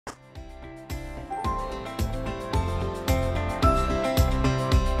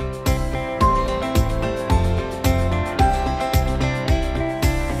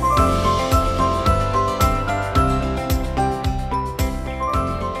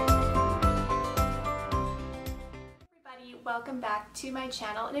welcome back to my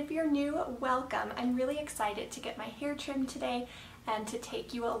channel, and if you're new, welcome. I'm really excited to get my hair trimmed today and to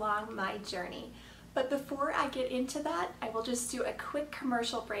take you along my journey. But before I get into that, I will just do a quick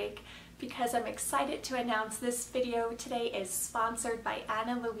commercial break because I'm excited to announce this video today is sponsored by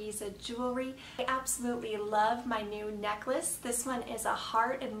Ana Luisa Jewelry. I absolutely love my new necklace. This one is a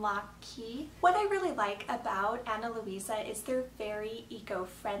heart and lock key. What I really like about Ana Luisa is they're very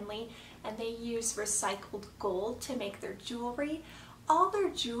eco-friendly and they use recycled gold to make their jewelry. All their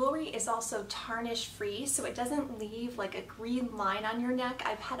jewelry is also tarnish free, so it doesn't leave like a green line on your neck.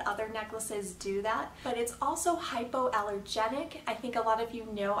 I've had other necklaces do that, but it's also hypoallergenic. I think a lot of you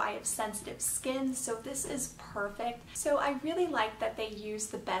know I have sensitive skin, so this is perfect. So I really like that they use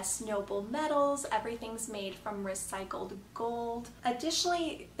the best noble metals. Everything's made from recycled gold.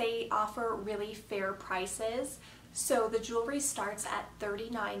 Additionally, they offer really fair prices. So the jewelry starts at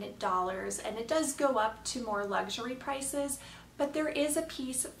 $39 and it does go up to more luxury prices, but there is a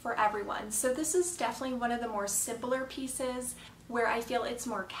piece for everyone. So this is definitely one of the more simpler pieces where I feel it's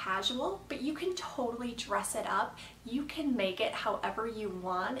more casual, but you can totally dress it up. You can make it however you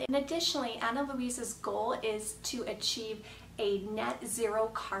want. And additionally, Ana Luisa's goal is to achieve a net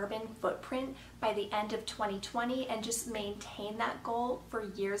zero carbon footprint by the end of 2020 and just maintain that goal for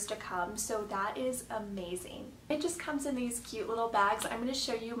years to come. So that is amazing. It just comes in these cute little bags. I'm going to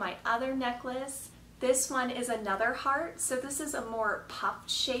show you my other necklace. This one is another heart. So this is a more puffed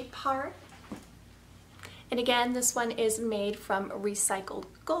shaped heart. And again, this one is made from recycled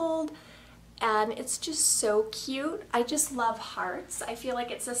gold. And it's just so cute. I just love hearts. I feel like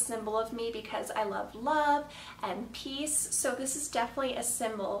it's a symbol of me because I love love and peace. So this is definitely a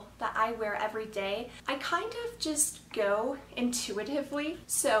symbol that I wear every day. I kind of just go intuitively.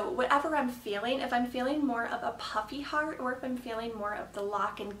 So whatever I'm feeling, if I'm feeling more of a puffy heart or if I'm feeling more of the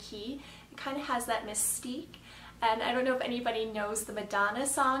lock and key, it kind of has that mystique. And I don't know if anybody knows the Madonna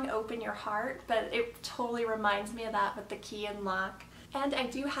song, Open Your Heart, but it totally reminds me of that with the key and lock. And I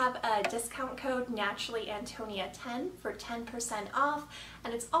do have a discount code, NaturallyAntonia10 for 10% off,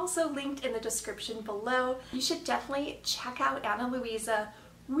 and it's also linked in the description below. You should definitely check out Ana Luisa.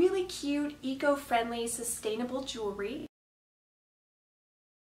 Really cute, eco-friendly, sustainable jewelry.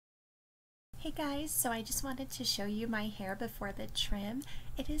 Hey guys, so I just wanted to show you my hair before the trim.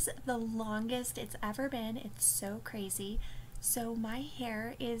 It is the longest it's ever been. It's so crazy. So my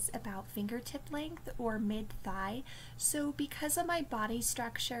hair is about fingertip length or mid-thigh. So because of my body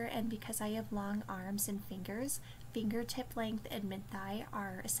structure and because I have long arms and fingers, fingertip length and mid-thigh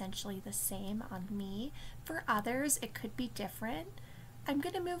are essentially the same on me. For others, it could be different. I'm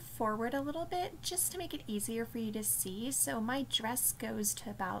going to move forward a little bit just to make it easier for you to see. So my dress goes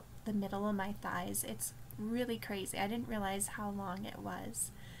to about the middle of my thighs. It's really crazy. I didn't realize how long it was.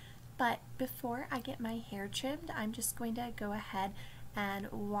 But before I get my hair trimmed, I'm just going to go ahead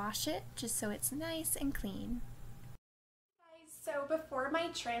and wash it just so it's nice and clean. So before my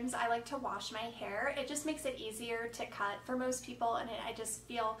trims, I like to wash my hair. It just makes it easier to cut for most people, and I just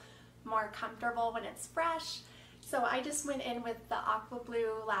feel more comfortable when it's fresh. So I just went in with the Aqua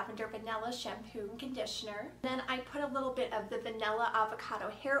Blue Lavender Vanilla Shampoo and Conditioner. Then I put a little bit of the Vanilla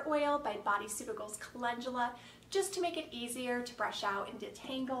Avocado Hair Oil by Bodysuticals Calendula just to make it easier to brush out and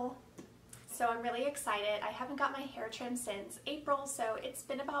detangle. So I'm really excited. I haven't got my hair trimmed since April, so it's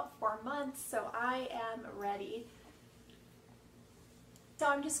been about 4 months, so I am ready. So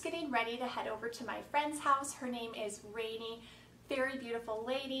I'm just getting ready to head over to my friend's house. Her name is Rainy. Very beautiful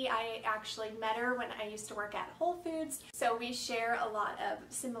lady. I actually met her when I used to work at Whole Foods. So we share a lot of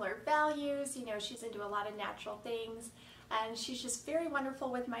similar values. You know, she's into a lot of natural things and she's just very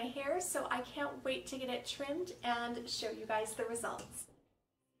wonderful with my hair. So I can't wait to get it trimmed and show you guys the results.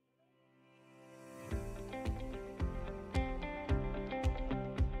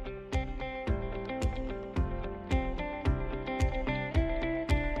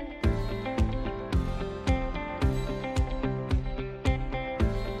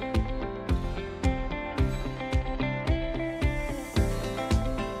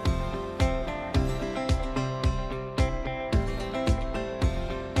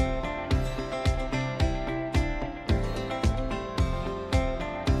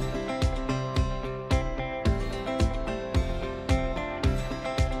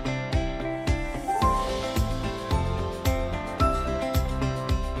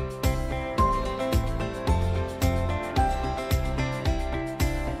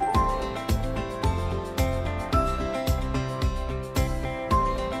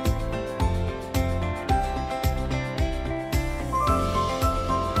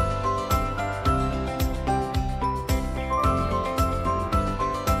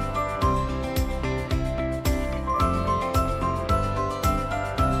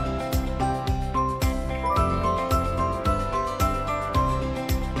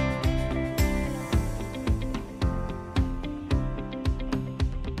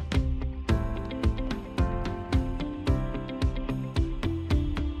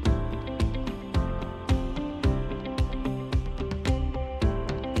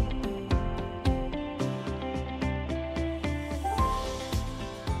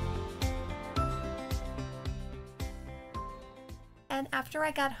 then after I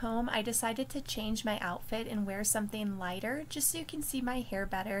got home, I decided to change my outfit and wear something lighter just so you can see my hair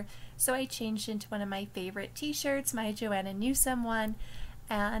better. So I changed into one of my favorite t-shirts, my Joanna Newsom one,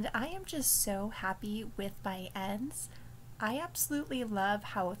 and I am just so happy with my ends. I absolutely love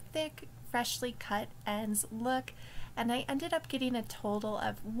how thick, freshly cut ends look, and I ended up getting a total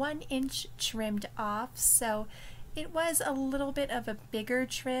of 1 inch trimmed off, so it was a little bit of a bigger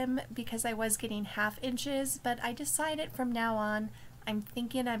trim because I was getting 1/2 inches, but I decided from now on I'm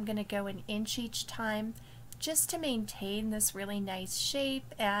thinking I'm going to go 1 inch each time just to maintain this really nice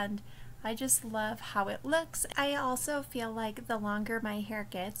shape, and I just love how it looks. I also feel like the longer my hair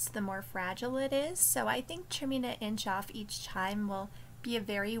gets, the more fragile it is, so I think trimming 1 inch off each time will be a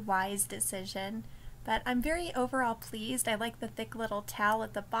very wise decision. But I'm very overall pleased. I like the thick little towel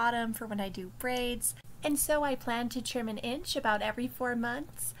at the bottom for when I do braids. And so I plan to trim 1 inch about every 4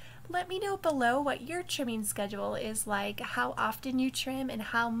 months. Let me know below what your trimming schedule is like, how often you trim and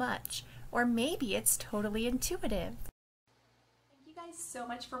how much. Or maybe it's totally intuitive. Thank you guys so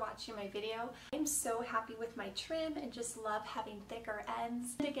much for watching my video. I'm so happy with my trim and just love having thicker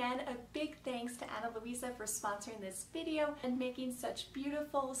ends. And again, a big thanks to Ana Luisa for sponsoring this video and making such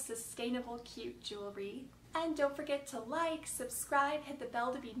beautiful, sustainable, cute jewelry. And don't forget to like, subscribe, hit the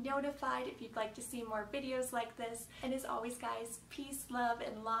bell to be notified if you'd like to see more videos like this. And as always guys, peace, love,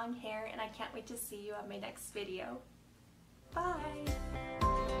 and long hair, and I can't wait to see you on my next video.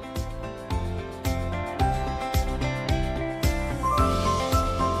 Bye!